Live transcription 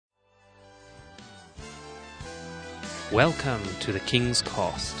Welcome to the King's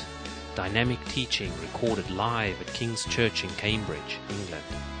Cast, dynamic teaching recorded live at King's Church in Cambridge, England.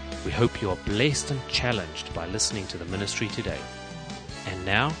 We hope you are blessed and challenged by listening to the ministry today. And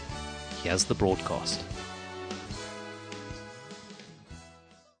now, here's the broadcast.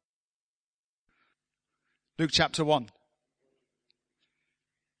 Luke chapter 1.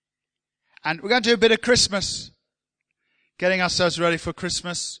 And we're going to do a bit of Christmas, getting ourselves ready for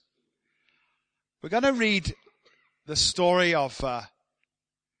Christmas. We're going to read the story of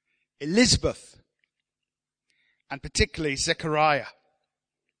Elizabeth, and particularly Zechariah,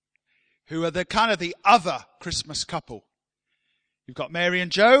 who are the other Christmas couple. You've got Mary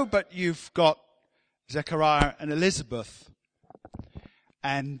and Joe, but you've got Zechariah and Elizabeth.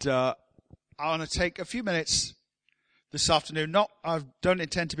 And I want to take a few minutes this afternoon. I don't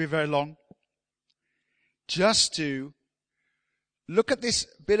intend to be very long. Just to look at this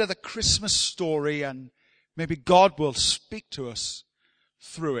bit of the Christmas story, and maybe God will speak to us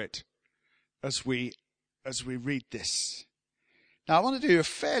through it as we read this. Now, I want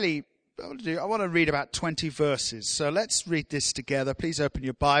to read about 20 verses. So let's read this together. Please open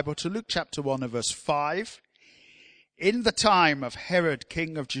your Bible to Luke chapter 1 and verse 5. In the time of Herod,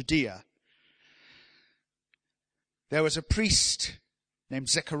 king of Judea, there was a priest named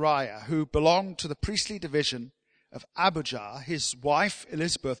Zechariah who belonged to the priestly division of Abijah. His wife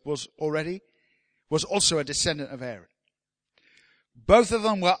Elizabeth was also a descendant of Aaron. Both of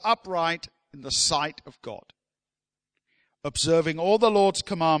them were upright in the sight of God, observing all the Lord's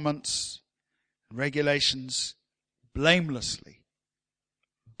commandments and regulations blamelessly.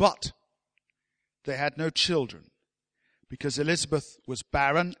 But they had no children, because Elizabeth was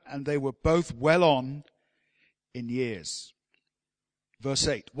barren, and they were both well on in years. Verse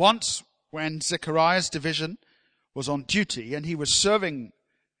 8. Once, when Zechariah's division was on duty, and he was serving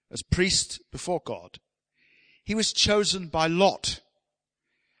as priest before God, he was chosen by lot,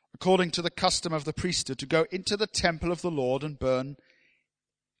 according to the custom of the priesthood, to go into the temple of the Lord and burn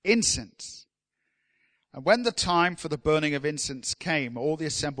incense. And when the time for the burning of incense came, all the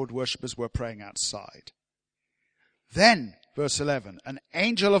assembled worshippers were praying outside. Then, verse 11, an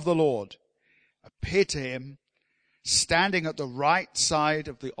angel of the Lord appeared to him, standing at the right side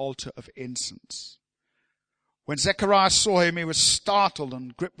of the altar of incense. When Zechariah saw him, he was startled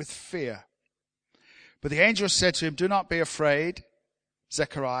and gripped with fear. But the angel said to him, "Do not be afraid,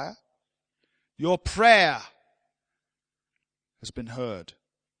 Zechariah. Your prayer has been heard.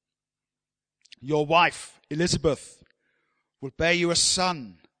 Your wife, Elizabeth, will bear you a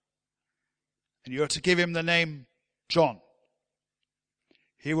son, and you are to give him the name John.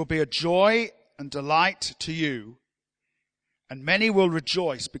 He will be a joy and delight to you, and many will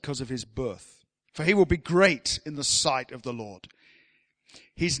rejoice because of his birth. For he will be great in the sight of the Lord.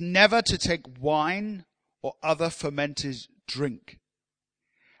 He's never to take wine or other fermented drink.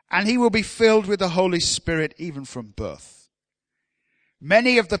 And he will be filled with the Holy Spirit even from birth.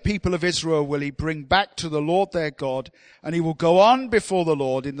 Many of the people of Israel will he bring back to the Lord their God, and he will go on before the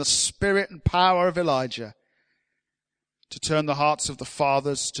Lord in the spirit and power of Elijah, to turn the hearts of the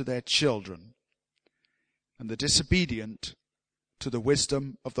fathers to their children, and the disobedient to the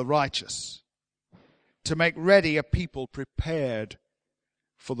wisdom of the righteous, to make ready a people prepared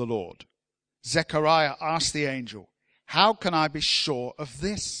for the Lord." Zechariah asked the angel, "How can I be sure of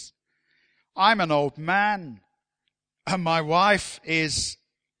this? I'm an old man, and my wife is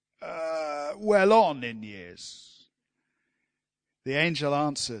well on in years." The angel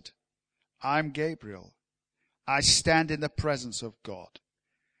answered, "I'm Gabriel. I stand in the presence of God,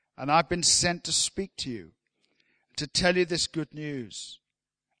 and I've been sent to speak to you, to tell you this good news.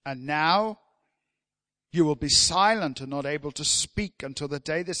 And now you will be silent and not able to speak until the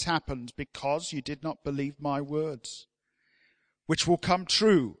day this happens, because you did not believe my words, which will come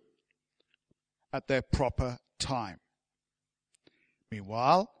true at their proper time."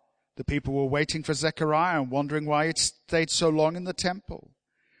 Meanwhile, the people were waiting for Zechariah and wondering why he'd stayed so long in the temple.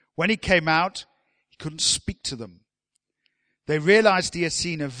 When he came out, he couldn't speak to them. They realized he had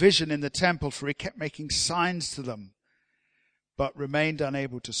seen a vision in the temple, for he kept making signs to them, but remained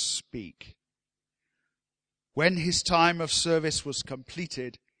unable to speak. When his time of service was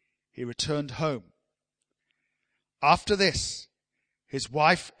completed, he returned home. After this, his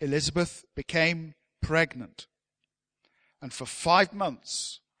wife Elizabeth became pregnant, and for 5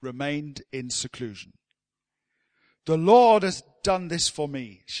 months remained in seclusion. "The Lord has done this for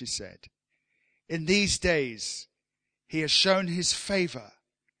me," she said. "In these days he has shown his favor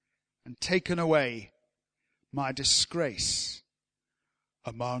and taken away my disgrace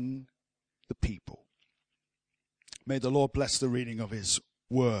among the people." May the Lord bless the reading of his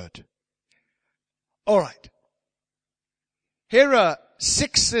word. All right. Here are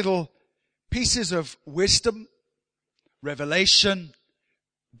 6 little pieces of wisdom, revelation,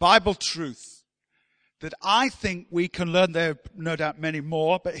 Bible truth that I think we can learn. There are no doubt many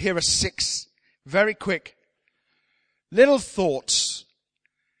more, but here are 6 very quick little thoughts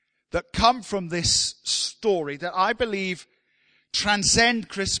that come from this story that I believe transcend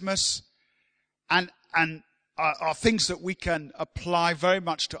Christmas and are things that we can apply very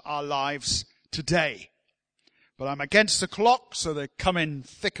much to our lives today. But I'm against the clock, so they come in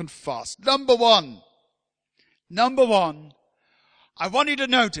thick and fast. Number one, I want you to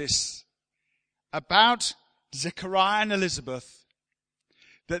notice about Zechariah and Elizabeth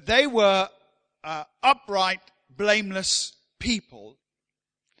that they were upright, blameless people.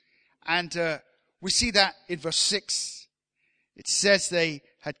 And we see that in verse 6. It says they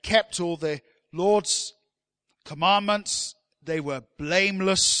had kept all the Lord's commandments. They were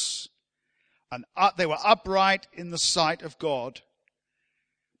blameless and they were upright in the sight of God.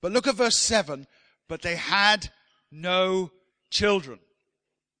 But look at verse 7. But they had no children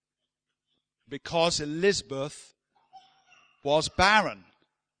because Elizabeth was barren.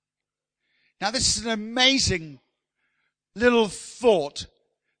 Now this is an amazing little thought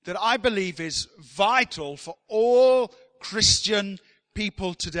that I believe is vital for all Christian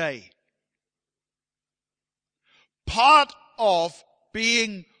people today. Part of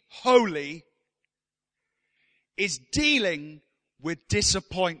being holy is dealing with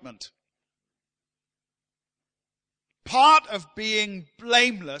disappointment. Part of being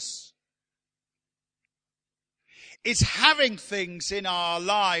blameless is having things in our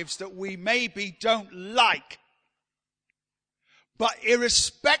lives that we maybe don't like. But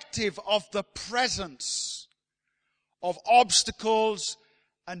irrespective of the presence of obstacles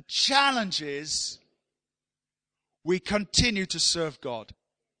and challenges, we continue to serve God.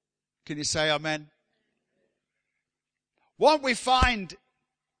 Can you say amen? What we find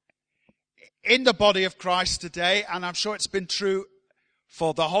in the body of Christ today, and I'm sure it's been true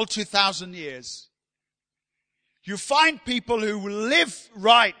for the whole 2,000 years, you find people who live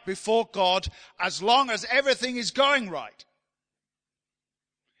right before God as long as everything is going right.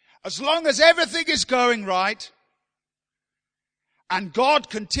 As long as everything is going right, and God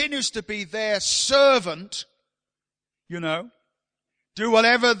continues to be their servant, do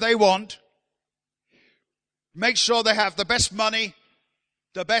whatever they want, make sure they have the best money,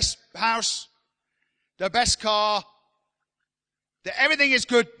 the best house, the best car, that everything is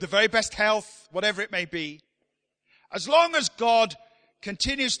good, the very best health, whatever it may be. As long as God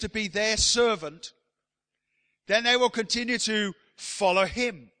continues to be their servant, then they will continue to follow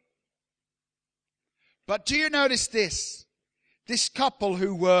Him. But do you notice this? This couple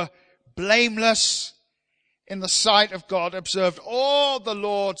who were blameless in the sight of God, observed all the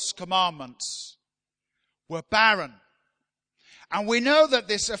Lord's commandments, were barren. And we know that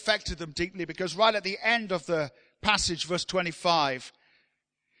this affected them deeply because right at the end of the passage, verse 25,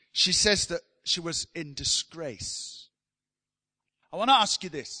 she says that she was in disgrace. I want to ask you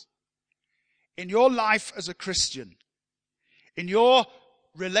this. In your life as a Christian, in your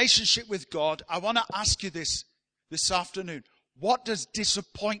relationship with God, I want to ask you this afternoon. What does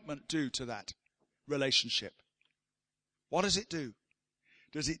disappointment do to that relationship? What does it do?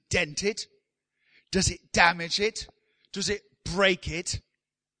 Does it dent it? Does it damage it? Does it break it?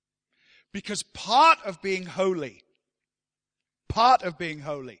 Because part of being holy, part of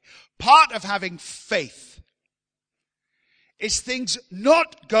having faith is things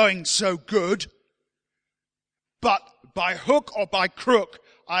not going so good, but by hook or by crook,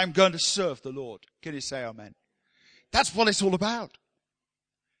 I'm going to serve the Lord. Can you say amen? That's what it's all about.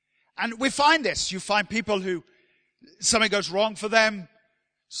 And we find this. You find people who, something goes wrong for them,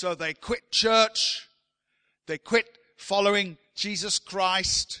 so they quit church, they quit following Jesus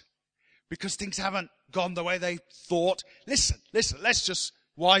Christ, because things haven't gone the way they thought. Listen, let's just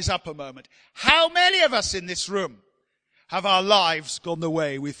wise up a moment. How many of us in this room have our lives gone the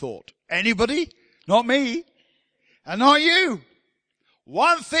way we thought? Anybody? Not me. And not you.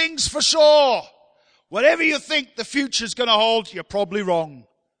 One thing's for sure. Whatever you think the future's going to hold, you're probably wrong.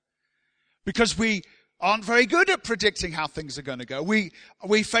 Because we aren't very good at predicting how things are going to go. We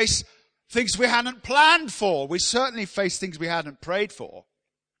face things we hadn't planned for. We certainly face things we hadn't prayed for.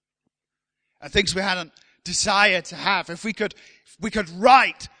 And things we hadn't desired to have. If we could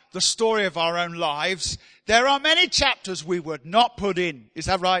write the story of our own lives, there are many chapters we would not put in. Is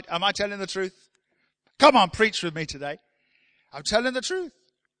that right? Am I telling the truth? Come on, preach with me today. I'm telling the truth.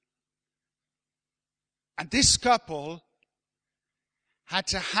 And this couple had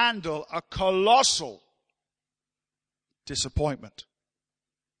to handle a colossal disappointment.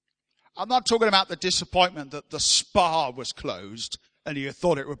 I'm not talking about the disappointment that the spa was closed and you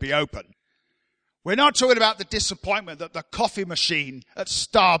thought it would be open. We're not talking about the disappointment that the coffee machine at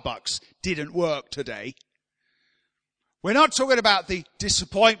Starbucks didn't work today. We're not talking about the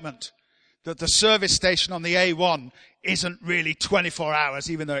disappointment that the service station on the A1 isn't really 24 hours,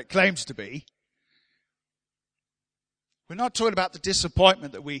 even though it claims to be. We're not talking about the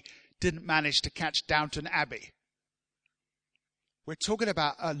disappointment that we didn't manage to catch Downton Abbey. We're talking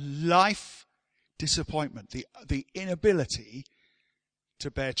about a life disappointment, the inability to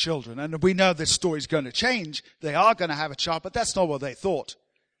bear children. And we know this story is going to change. They are going to have a child, but that's not what they thought.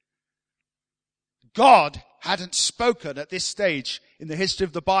 God hadn't spoken at this stage in the history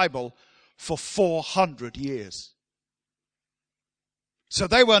of the Bible for 400 years. So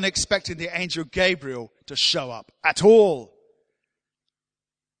they weren't expecting the angel Gabriel to show up at all.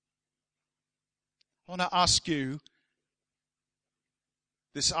 I want to ask you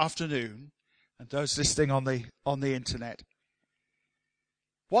this afternoon, and those listening on the internet,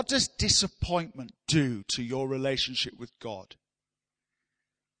 what does disappointment do to your relationship with God?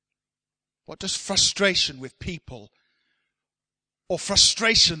 What does frustration with people, or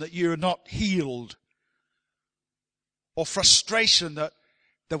frustration that you're not healed, or frustration that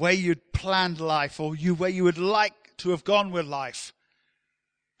the way you'd planned life, or where you would like to have gone with life,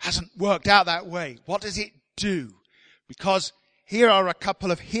 hasn't worked out that way? What does it do? Because here are a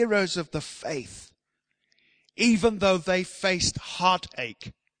couple of heroes of the faith. Even though they faced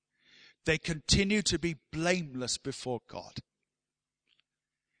heartache, they continue to be blameless before God.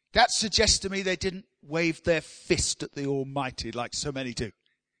 That suggests to me they didn't wave their fist at the Almighty like so many do.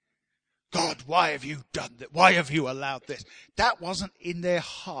 God, why have you done that? Why have you allowed this? That wasn't in their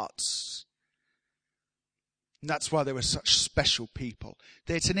hearts. And that's why they were such special people.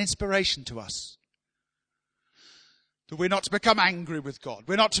 It's an inspiration to us. That we're not to become angry with God.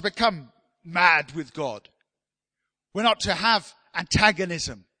 We're not to become mad with God. We're not to have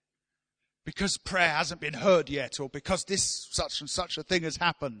antagonism because prayer hasn't been heard yet, or because this such and such a thing has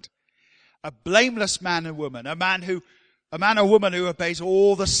happened. A blameless man and woman, a man or woman who obeys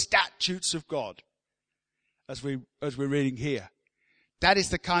all the statutes of God, as we're reading here. That is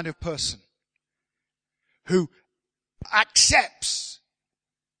the kind of person who accepts,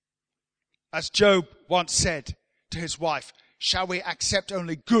 as Job once said to his wife, shall we accept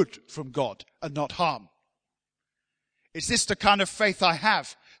only good from God and not harm? Is this the kind of faith I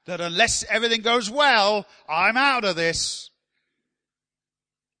have, that unless everything goes well, I'm out of this?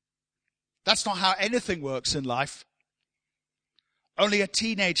 That's not how anything works in life. Only a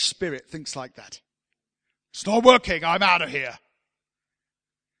teenage spirit thinks like that. It's not working, I'm out of here.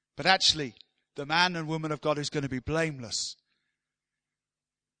 But actually, the man and woman of God who's going to be blameless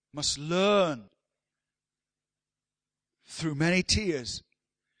must learn through many tears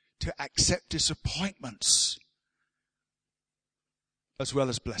to accept disappointments as well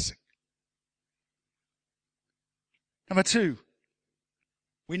as blessing. Number 2,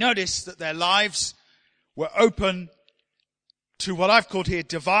 we notice that their lives were open to what I've called here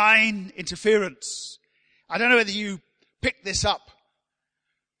divine interference. I don't know whether you picked this up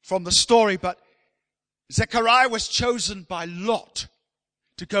from the story, but Zechariah was chosen by Lot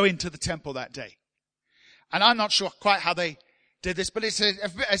to go into the temple that day. And I'm not sure quite how they did this, but it's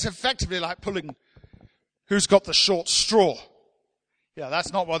effectively like pulling who's got the short straw. Yeah,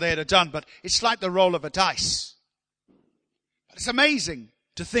 that's not what they'd have done, but it's like the roll of a dice. But it's amazing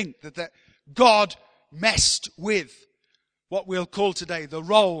to think that God messed with what we'll call today the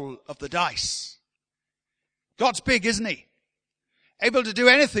roll of the dice. God's big, isn't he? Able to do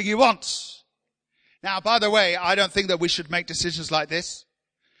anything he wants. Now, by the way, I don't think that we should make decisions like this.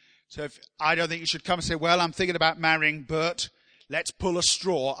 So I don't think you should come and say, well, I'm thinking about marrying Bert. Let's pull a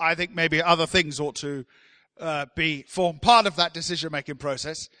straw. I think maybe other things ought to form part of that decision-making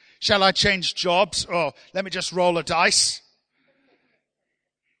process. Shall I change jobs? Or let me just roll a dice?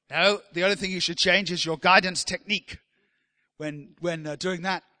 No, the only thing you should change is your guidance technique when doing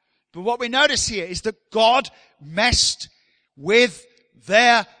that. But what we notice here is that God messed with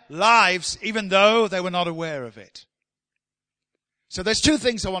their lives even though they were not aware of it. So there's 2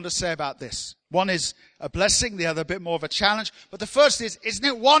 things I want to say about this. One is a blessing, the other a bit more of a challenge. But the first is, isn't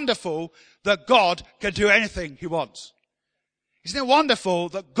it wonderful that God can do anything he wants? Isn't it wonderful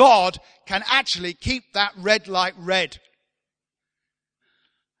that God can actually keep that red light red?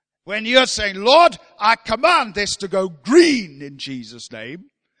 When you're saying, Lord, I command this to go green in Jesus' name,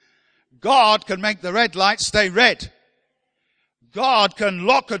 God can make the red light stay red. God can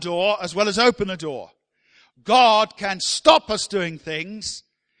lock a door as well as open a door. God can stop us doing things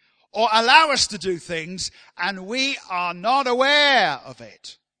or allow us to do things and we are not aware of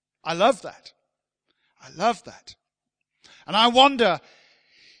it. I love that. I love that. And I wonder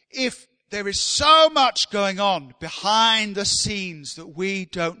if there is so much going on behind the scenes that we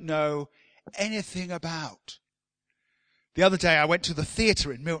don't know anything about. The other day I went to the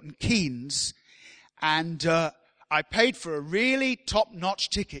theatre in Milton Keynes, and I paid for a really top-notch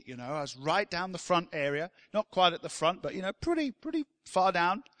ticket, you know. I was right down the front area. Not quite at the front, but, you know, pretty far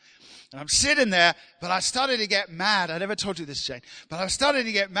down. And I'm sitting there, but I started to get mad. I never told you this, Jane. But I started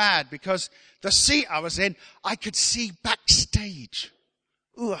to get mad because the seat I was in, I could see backstage.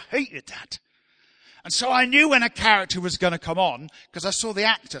 Ooh, I hated that. And so I knew when a character was going to come on, because I saw the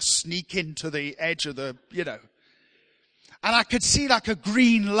actor sneak into the edge of the, you know. And I could see like a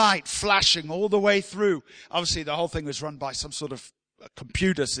green light flashing all the way through. Obviously, the whole thing was run by some sort of a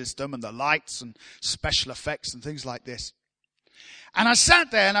computer system and the lights and special effects and things like this. And I sat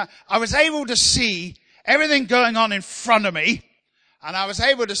there and I was able to see everything going on in front of me. And I was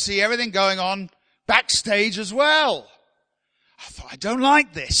able to see everything going on backstage as well. I thought, I don't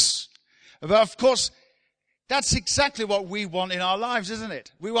like this. But of course, that's exactly what we want in our lives, isn't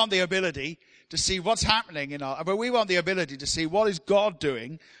it? We want the ability to see what's happening but we want the ability to see what is God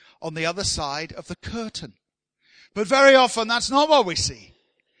doing on the other side of the curtain. But very often that's not what we see.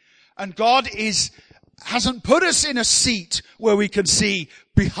 And God hasn't put us in a seat where we can see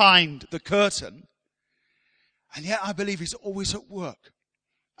behind the curtain. And yet I believe He's always at work.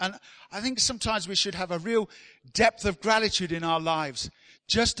 And I think sometimes we should have a real depth of gratitude in our lives,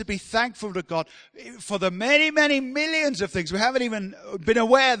 just to be thankful to God for the many, many millions of things we haven't even been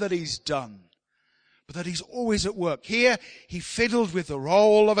aware that He's done. But that He's always at work. Here, He fiddled with the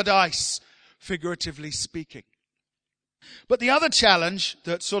roll of a dice, figuratively speaking. But the other challenge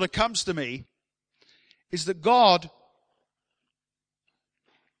that sort of comes to me is that God,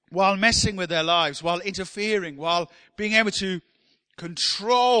 while messing with their lives, while interfering, while being able to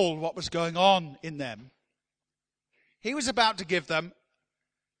control what was going on in them, He was about to give them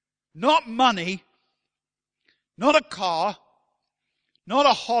not money, not a car, not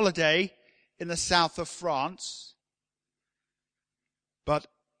a holiday in the south of France, but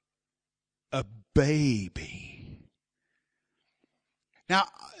a baby. Now,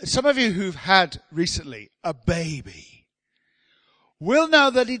 some of you who've had recently a baby will know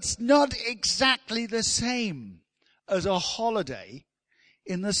that it's not exactly the same as a holiday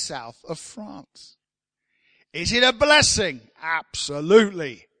in the south of France. Is it a blessing?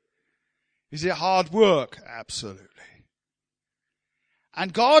 Absolutely. Is it hard work? Absolutely.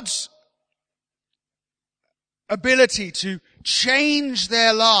 And God's ability to change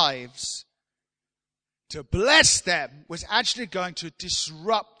their lives, to bless them, was actually going to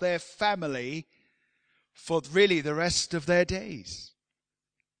disrupt their family for really the rest of their days.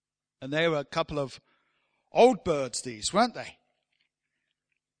 And they were a couple of old birds, these, weren't they?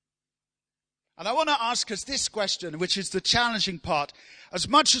 And I want to ask us this question, which is the challenging part. As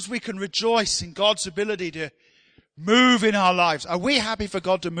much as we can rejoice in God's ability to move in our lives, are we happy for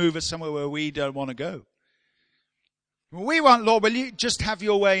God to move us somewhere where we don't want to go? We want, Lord, will you just have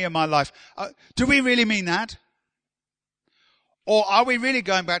your way in my life? Do we really mean that? Or are we really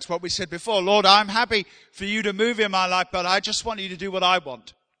going back to what we said before? Lord, I'm happy for you to move in my life, but I just want you to do what I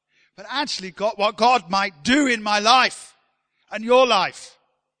want. But actually, what God might do in my life and your life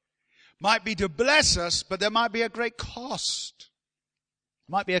might be to bless us, but there might be a great cost.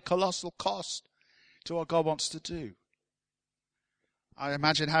 Might be a colossal cost to what God wants to do. I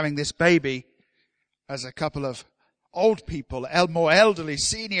imagine having this baby as a couple of old people, more elderly,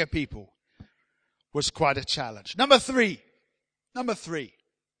 senior people, was quite a challenge. Number three.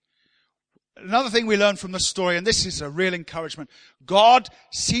 Another thing we learn from the story, and this is a real encouragement. God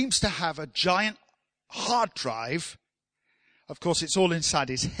seems to have a giant hard drive. Of course, it's all inside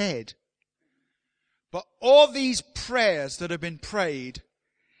His head. But all these prayers that have been prayed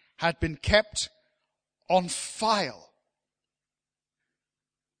had been kept on file.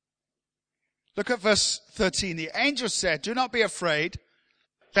 Look at verse 13. The angel said, "Do not be afraid,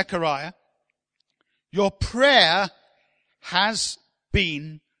 Zechariah. Your prayer has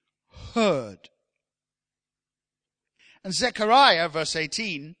been heard." And Zechariah, verse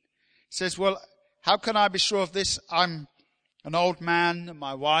 18, says, well, how can I be sure of this? I'm an old man and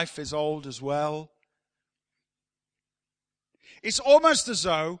my wife is old as well. It's almost as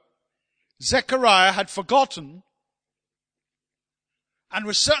though Zechariah had forgotten and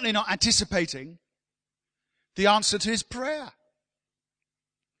was certainly not anticipating the answer to his prayer.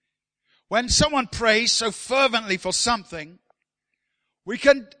 When someone prays so fervently for something, we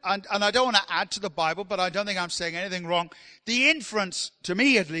can, and I don't want to add to the Bible, but I don't think I'm saying anything wrong. The inference, to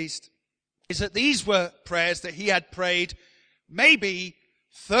me at least, is that these were prayers that he had prayed maybe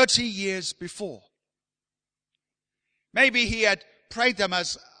 30 years before. Maybe he had prayed them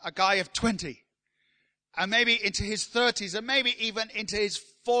as a guy of 20, and maybe into his 30s, and maybe even into his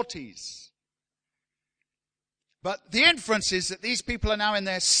 40s. But the inference is that these people are now in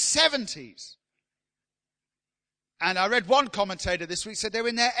their 70s. And I read one commentator this week said they were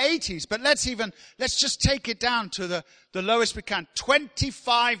in their 80s. But let's just take it down to the lowest we can.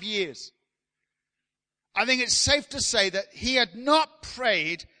 25 years. I think it's safe to say that he had not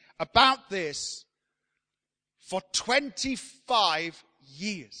prayed about this for 25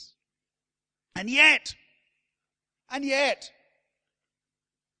 years. And yet,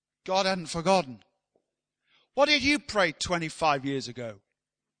 God hadn't forgotten. What did you pray 25 years ago?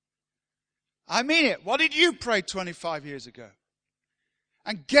 I mean it. What did you pray 25 years ago?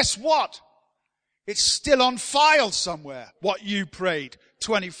 And guess what? It's still on file somewhere, what you prayed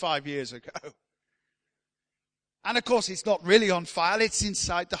 25 years ago. And of course, it's not really on file. It's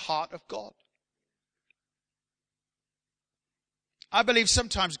inside the heart of God. I believe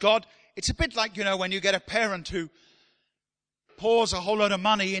sometimes God, it's a bit like, when you get a parent who pours a whole lot of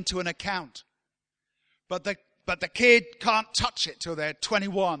money into an account. But the kid can't touch it till they're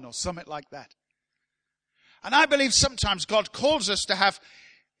 21 or something like that. And I believe sometimes God calls us to have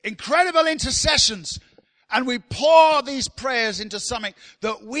incredible intercessions, and we pour these prayers into something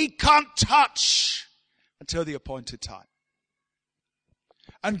that we can't touch until the appointed time.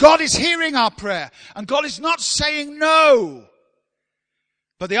 And God is hearing our prayer, and God is not saying no.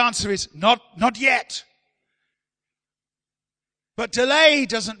 But the answer is not yet. But delay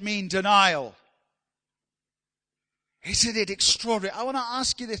doesn't mean denial. Isn't it extraordinary? I want to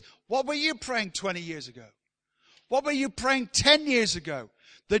ask you this. What were you praying 20 years ago? What were you praying 10 years ago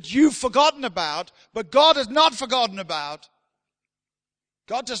that you've forgotten about, but God has not forgotten about?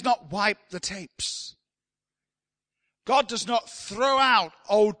 God does not wipe the tapes. God does not throw out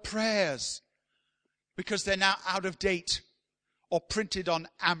old prayers because they're now out of date or printed on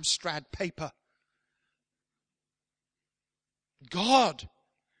Amstrad paper. God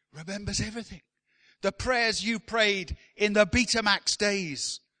remembers everything. The prayers you prayed in the Betamax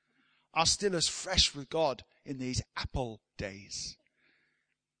days are still as fresh with God in these Apple days.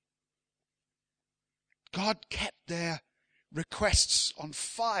 God kept their requests on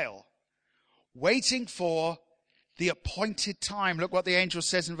file, waiting for the appointed time. Look what the angel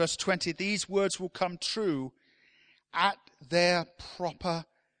says in verse 20. These words will come true at their proper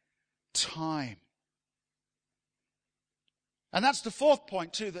time. And that's the fourth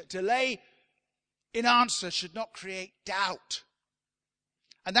point too, that delay in answer should not create doubt.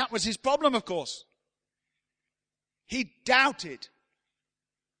 And that was his problem, of course. He doubted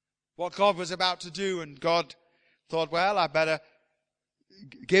what God was about to do, and God thought, well, I better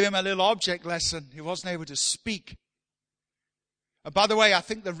give him a little object lesson. He wasn't able to speak. And by the way, I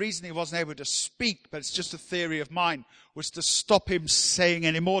think the reason he wasn't able to speak, but it's just a theory of mine, was to stop him saying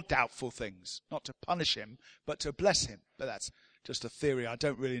any more doubtful things. Not to punish him, but to bless him. But that's just a theory. I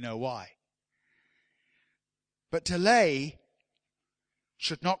don't really know why. But delay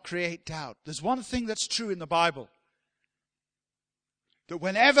should not create doubt. There's one thing that's true in the Bible. That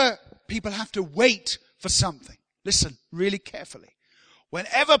whenever people have to wait for something, listen really carefully.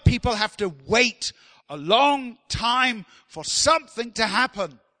 Whenever people have to wait a long time for something to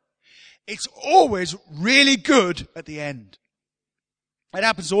happen, it's always really good at the end. It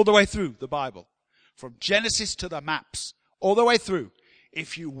happens all the way through the Bible. From Genesis to the maps. All the way through.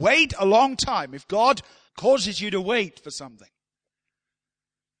 If you wait a long time, if God causes you to wait for something,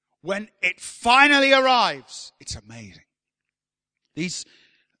 when it finally arrives, it's amazing. These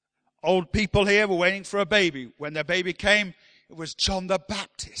old people here were waiting for a baby. When their baby came, it was John the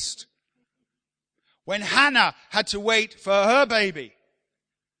Baptist. When Hannah had to wait for her baby,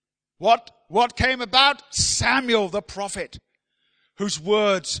 what came about? Samuel the prophet, whose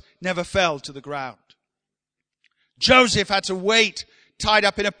words never fell to the ground. Joseph had to wait, tied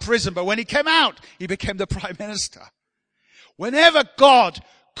up in a prison, but when he came out, he became the prime minister. Whenever God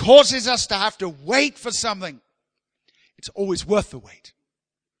causes us to have to wait for something, it's always worth the wait.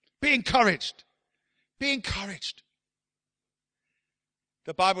 Be encouraged. Be encouraged.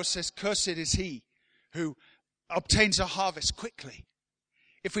 The Bible says, cursed is he who obtains a harvest quickly.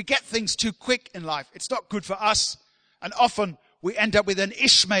 If we get things too quick in life, it's not good for us. And often we end up with an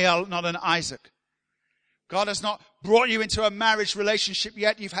Ishmael, not an Isaac. God has not brought you into a marriage relationship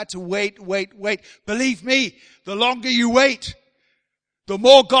yet. You've had to wait. Believe me, the longer you wait, the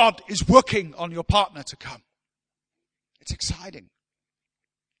more God is working on your partner to come. It's exciting.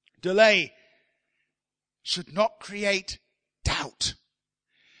 Delay should not create doubt.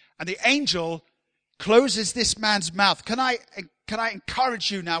 And the angel closes this man's mouth. Can I I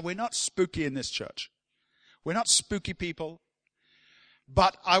encourage you now, we're not spooky in this church. We're not spooky people.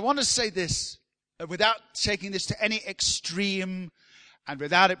 But I want to say this, without taking this to any extreme and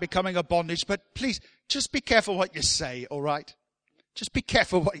without it becoming a bondage, but please, just be careful what you say, all right? Just be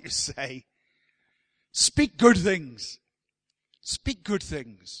careful what you say. Speak good things. Speak good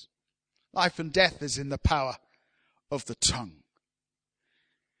things. Life and death is in the power of the tongue.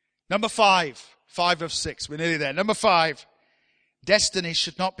 Number 5 of 6. We're nearly there. Number 5, destiny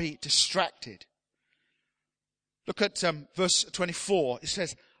should not be distracted. Look at verse 24. It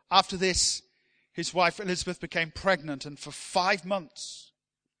says, after this, his wife Elizabeth became pregnant and for 5 months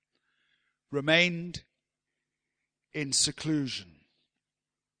remained in seclusion.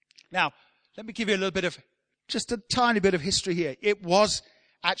 Now, let me give you a little bit of, just a tiny bit of history here. It was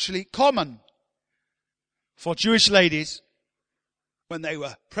actually common for Jewish ladies, when they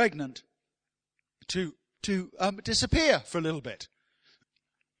were pregnant, to disappear for a little bit.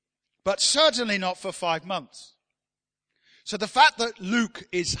 But certainly not for 5 months. So the fact that Luke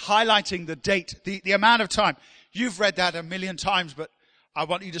is highlighting the date, the amount of time, you've read that a million times, but I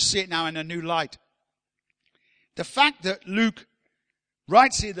want you to see it now in a new light. The fact that Luke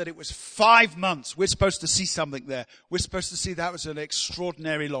writes here that it was 5 months, we're supposed to see something there. We're supposed to see that was an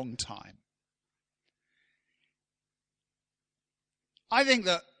extraordinary long time. I think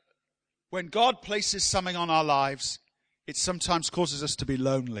that when God places something on our lives, it sometimes causes us to be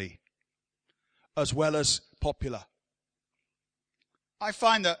lonely as well as popular. I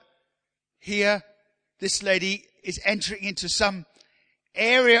find that here, this lady is entering into some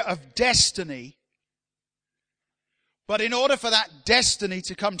area of destiny. But in order for that destiny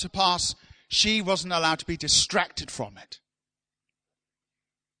to come to pass, she wasn't allowed to be distracted from it.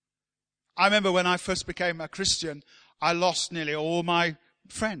 I remember when I first became a Christian, I lost nearly all my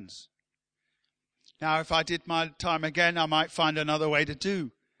friends. Now, if I did my time again, I might find another way to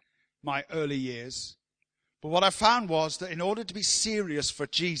do my early years. But what I found was that in order to be serious for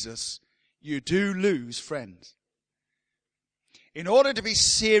Jesus, you do lose friends. In order to be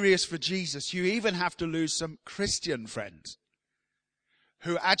serious for Jesus, you even have to lose some Christian friends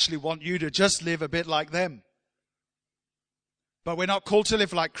who actually want you to just live a bit like them. But we're not called to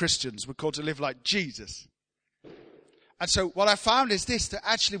live like Christians. We're called to live like Jesus. And so what I found is this, that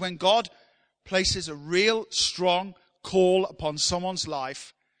actually when God places a real strong call upon someone's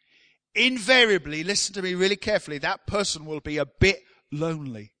life, invariably, listen to me really carefully, that person will be a bit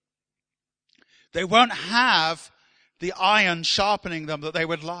lonely. They won't have the iron sharpening them that they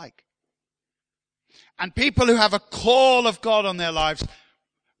would like. And people who have a call of God on their lives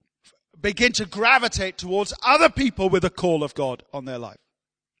begin to gravitate towards other people with a call of God on their life.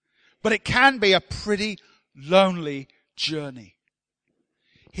 But it can be a pretty lonely journey.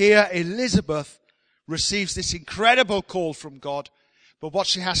 Here, Elizabeth receives this incredible call from God, but what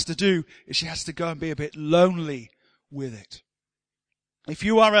she has to do is she has to go and be a bit lonely with it. If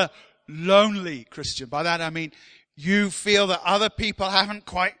you are a lonely Christian, by that I mean you feel that other people haven't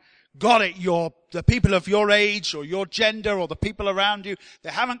quite got it, the people of your age or your gender or the people around you, they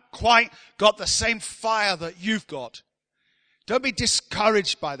haven't quite got the same fire that you've got. Don't be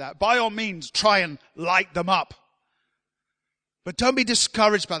discouraged by that. By all means, try and light them up. But don't be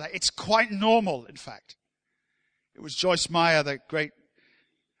discouraged by that. It's quite normal, in fact. It was Joyce Meyer, the great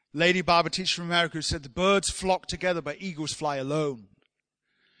lady Bible teacher from America, who said the birds flock together, but eagles fly alone.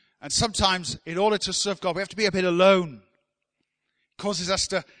 And sometimes, in order to serve God, we have to be a bit alone. It causes us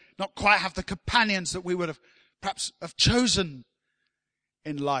to not quite have the companions that we would have perhaps have chosen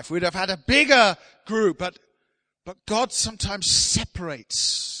in life. We'd have had a bigger group, but God sometimes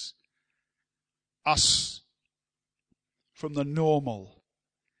separates us from the normal.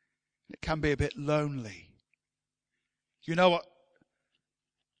 It can be a bit lonely. You know what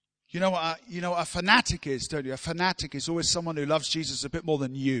a fanatic is, don't you? A fanatic is always someone who loves Jesus a bit more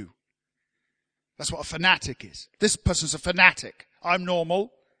than you. That's what a fanatic is. This person's a fanatic. I'm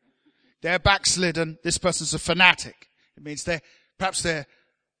normal. They're backslidden. This person's a fanatic. It means perhaps they're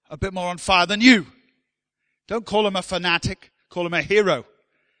a bit more on fire than you. Don't call them a fanatic. Call them a hero.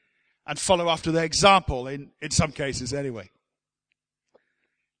 And follow after their example, in some cases anyway.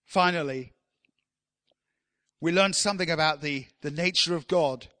 Finally, we learn something about the nature of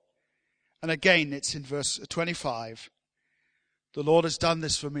God. And again, it's in verse 25. The Lord has done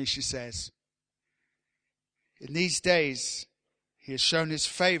this for me, she says. In these days, he has shown his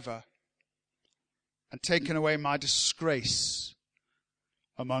favor and taken away my disgrace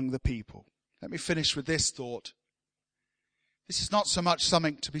among the people. Let me finish with this thought. This is not so much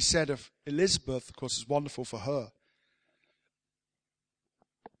something to be said of Elizabeth, of course it's wonderful for her.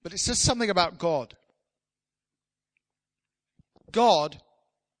 But it says something about God. God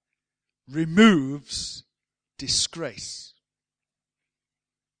removes disgrace.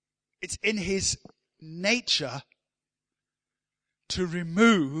 It's in his nature to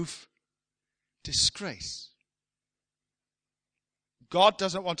remove disgrace. God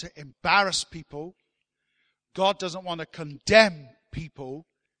doesn't want to embarrass people. God doesn't want to condemn people.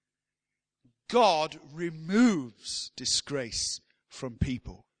 God removes disgrace from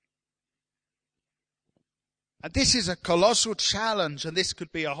people. And this is a colossal challenge, and this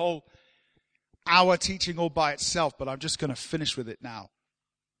could be a whole hour teaching all by itself, but I'm just going to finish with it now.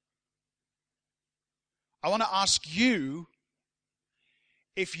 I want to ask you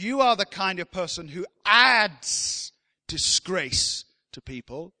if you are the kind of person who adds disgrace to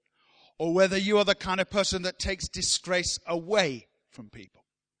people, or whether you are the kind of person that takes disgrace away from people.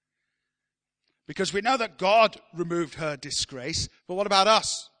 Because we know that God removed her disgrace, but what about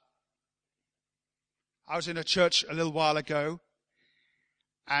us? I was in a church a little while ago,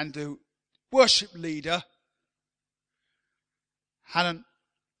 and the worship leader hadn't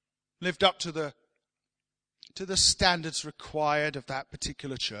lived up to the standards required of that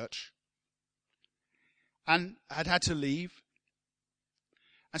particular church, and had to leave.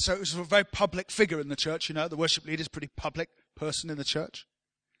 And so it was a very public figure in the church. You know, the worship leader is a pretty public person in the church.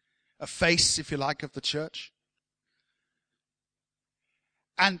 A face, if you like, of the church.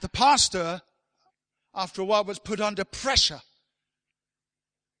 And the pastor, after a while, was put under pressure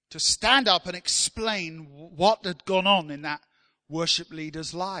to stand up and explain what had gone on in that worship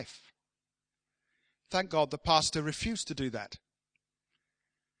leader's life. Thank God the pastor refused to do that.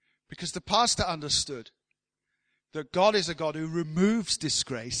 Because the pastor understood that God is a God who removes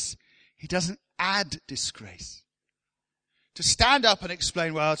disgrace. He doesn't add disgrace. To stand up and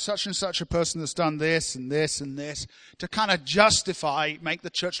explain, well, such and such a person has done this and this and this, to kind of justify, make the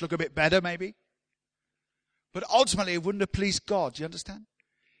church look a bit better maybe. But ultimately it wouldn't have pleased God, do you understand?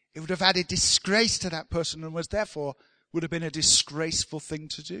 It would have added disgrace to that person and was therefore would have been a disgraceful thing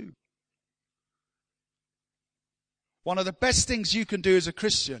to do. One of the best things you can do as a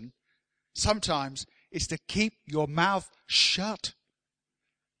Christian sometimes is to keep your mouth shut.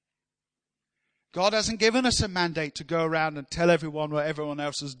 God hasn't given us a mandate to go around and tell everyone what everyone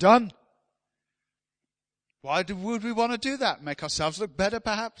else has done. Why would we want to do that? Make ourselves look better,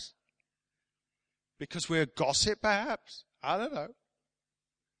 perhaps? Because we're gossip, perhaps? I don't know.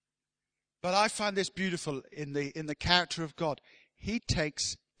 But I find this beautiful in the character of God. He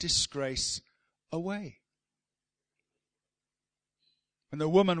takes disgrace away. When the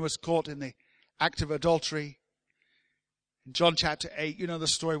woman was caught in the act of adultery, in John chapter 8, you know the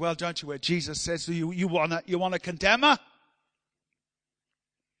story well, don't you? Where Jesus says, you want to condemn her?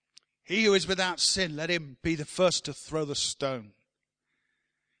 He who is without sin, let him be the first to throw the stone.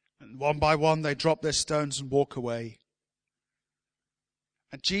 And one by one they drop their stones and walk away.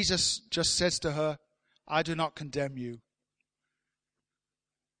 And Jesus just says to her, I do not condemn you.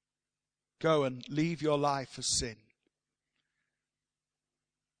 Go and leave your life of sin.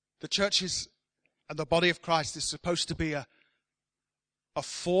 The church is, and the body of Christ is supposed to be a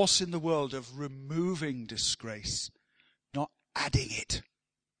force in the world of removing disgrace, not adding it.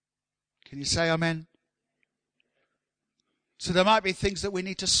 Can you say amen? So there might be things that we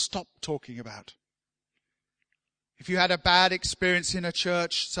need to stop talking about. If you had a bad experience in a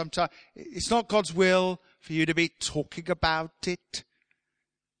church sometime, it's not God's will for you to be talking about it.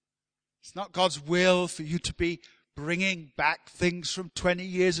 It's not God's will for you to be bringing back things from 20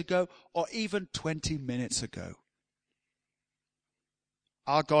 years ago or even 20 minutes ago.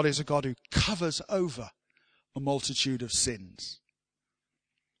 Our God is a God who covers over a multitude of sins.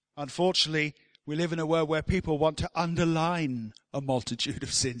 Unfortunately, we live in a world where people want to underline a multitude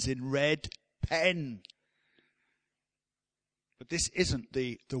of sins in red pen. But this isn't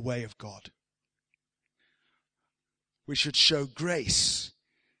the way of God. We should show grace.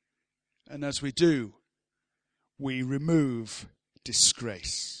 And as we do, we remove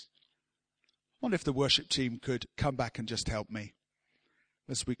disgrace. I wonder if the worship team could come back and just help me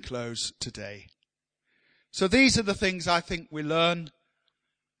as we close today. So these are the things I think we learn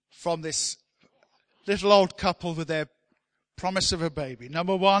from this little old couple with their promise of a baby.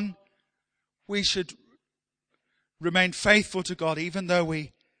 Number one, we should remain faithful to God even though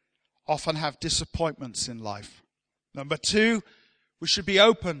we often have disappointments in life. Number two, we should be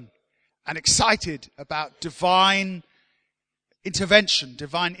open and excited about divine intervention,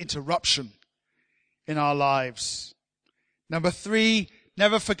 divine interruption in our lives. Number three,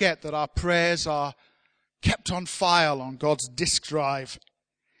 never forget that our prayers are kept on file on God's disk drive.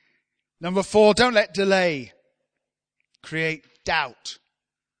 Number four, don't let delay create doubt.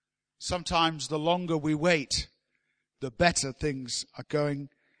 Sometimes the longer we wait, the better things are going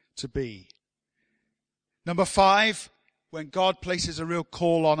to be. Number 5, when God places a real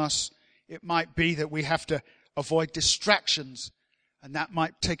call on us, it might be that we have to avoid distractions, and that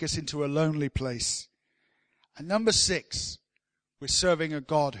might take us into a lonely place. And number 6, we're serving a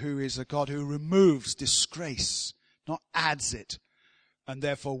God who is a God who removes disgrace, not adds it. And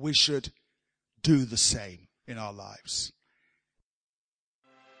therefore we should do the same in our lives.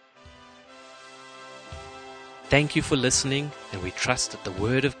 Thank you for listening, and we trust that the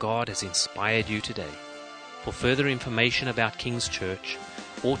Word of God has inspired you today. For further information about King's Church,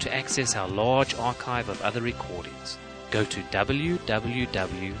 or to access our large archive of other recordings, go to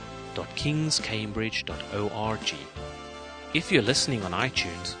www.kingscambridge.org. If you're listening on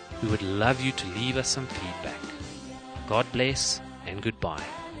iTunes, we would love you to leave us some feedback. God bless and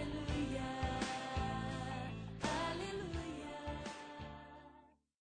goodbye.